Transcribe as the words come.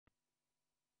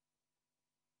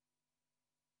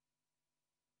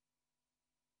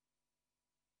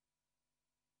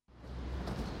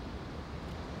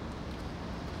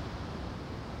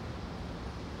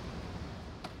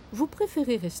Vous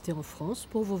préférez rester en France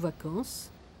pour vos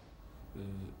vacances? Euh,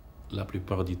 la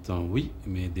plupart du temps, oui,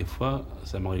 mais des fois,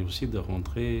 ça m'arrive aussi de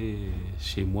rentrer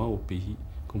chez moi au pays.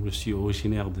 Comme je suis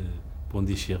originaire de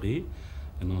Pondichéry,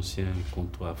 un ancien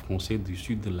comptoir français du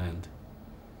sud de l'Inde.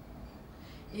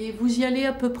 Et vous y allez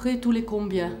à peu près tous les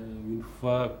combien? Une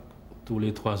fois tous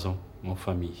les 3 ans, en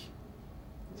famille,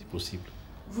 si possible.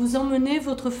 Vous emmenez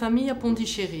votre famille à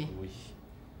Pondichéry. Oui,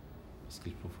 parce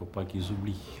qu'il ne faut pas qu'ils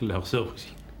oublient leurs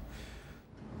origines.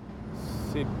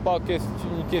 C'est pas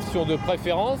une question de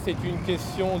préférence, c'est une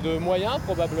question de moyens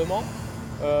probablement.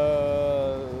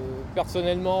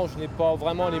 Personnellement, je n'ai pas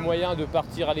vraiment les moyens de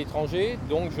partir à l'étranger,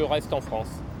 donc je reste en France.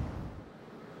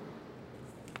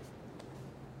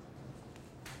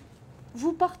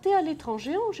 Vous partez à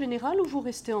l'étranger en général ou vous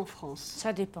restez en France?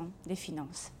 Ça dépend des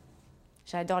finances.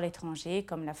 J'adore l'étranger,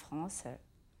 comme la France,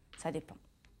 ça dépend.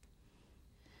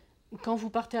 Quand vous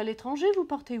partez à l'étranger, vous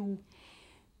partez où?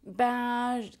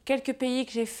 Quelques pays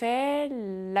que j'ai fait,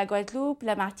 la Guadeloupe,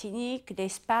 la Martinique,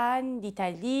 l'Espagne,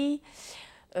 l'Italie,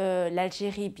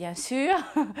 l'Algérie bien sûr,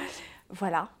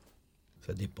 voilà.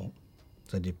 Ça dépend.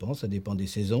 Ça dépend des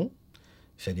saisons,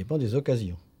 ça dépend des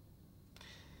occasions.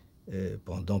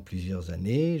 Pendant plusieurs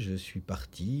années, je suis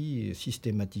parti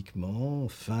systématiquement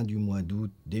fin du mois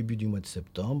d'août, début du mois de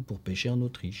septembre pour pêcher en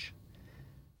Autriche.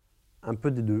 Un peu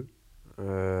des deux.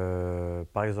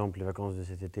 Par exemple, les vacances de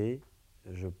cet été,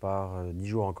 je pars 10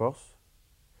 jours en Corse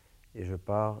et je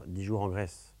pars 10 jours en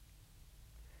Grèce.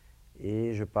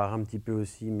 Et je pars un petit peu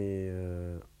aussi, mais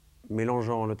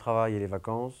mélangeant le travail et les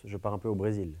vacances, je pars un peu au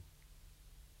Brésil.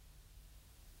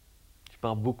 Tu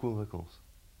pars beaucoup en vacances?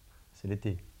 C'est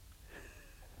l'été.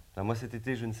 Alors moi cet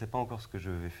été, je ne sais pas encore ce que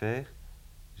je vais faire.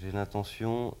 J'ai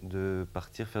l'intention de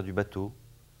partir faire du bateau,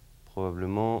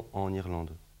 probablement en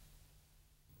Irlande.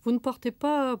 Vous ne partez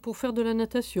pas pour faire de la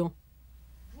natation?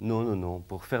 Non,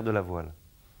 pour faire de la voile.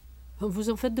 Vous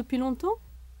en faites depuis longtemps?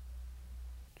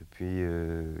 Depuis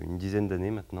une dizaine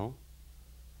d'années maintenant.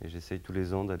 Et j'essaye tous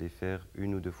les ans d'aller faire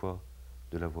 1 ou 2 fois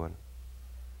de la voile.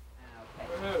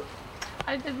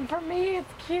 I did it for me,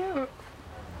 it's cute.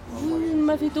 Vous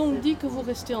m'avez donc dit que vous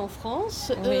restez en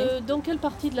France. Oui. Dans quelle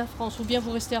partie de la France? Ou bien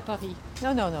vous restez à Paris?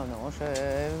 Non,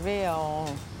 je vais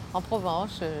en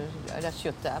Provence, à La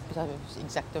Ciotat, c'est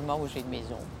exactement où j'ai une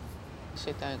maison.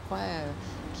 C'est un coin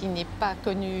qui n'est pas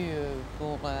connu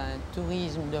pour un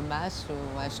tourisme de masse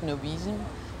ou un snobisme.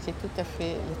 C'est tout à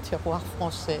fait le terroir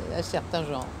français, à certains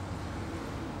genres.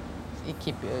 Et qui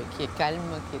est calme,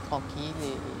 qui est tranquille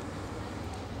et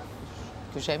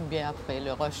que j'aime bien après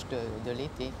le rush de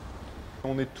l'été.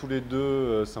 On est tous les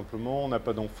deux simplement, on n'a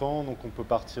pas d'enfants, donc on peut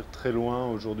partir très loin.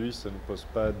 Aujourd'hui, ça ne pose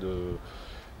pas de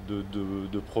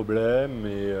problème.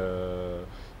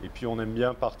 Et puis on aime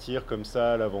bien partir comme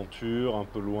ça à l'aventure, un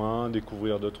peu loin,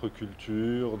 découvrir d'autres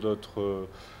cultures, d'autres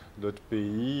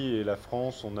pays. Et la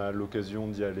France, on a l'occasion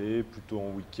d'y aller plutôt en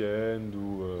week-end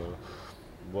ou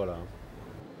voilà.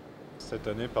 Cette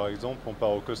année, par exemple, on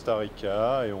part au Costa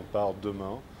Rica et on part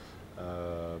demain,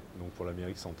 donc pour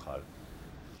l'Amérique centrale.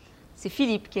 C'est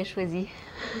Philippe qui a choisi.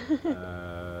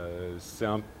 C'est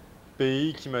un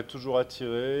pays qui m'a toujours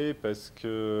attiré parce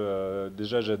que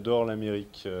déjà j'adore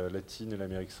l'Amérique latine et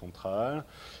l'Amérique centrale.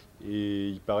 Et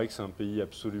il paraît que c'est un pays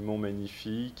absolument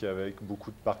magnifique avec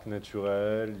beaucoup de parcs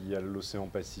naturels. Il y a l'océan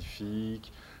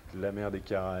Pacifique, la mer des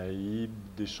Caraïbes,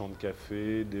 des champs de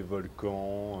café, des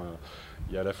volcans.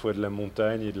 Il y a à la fois de la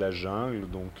montagne et de la jungle,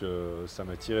 donc ça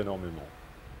m'attire énormément.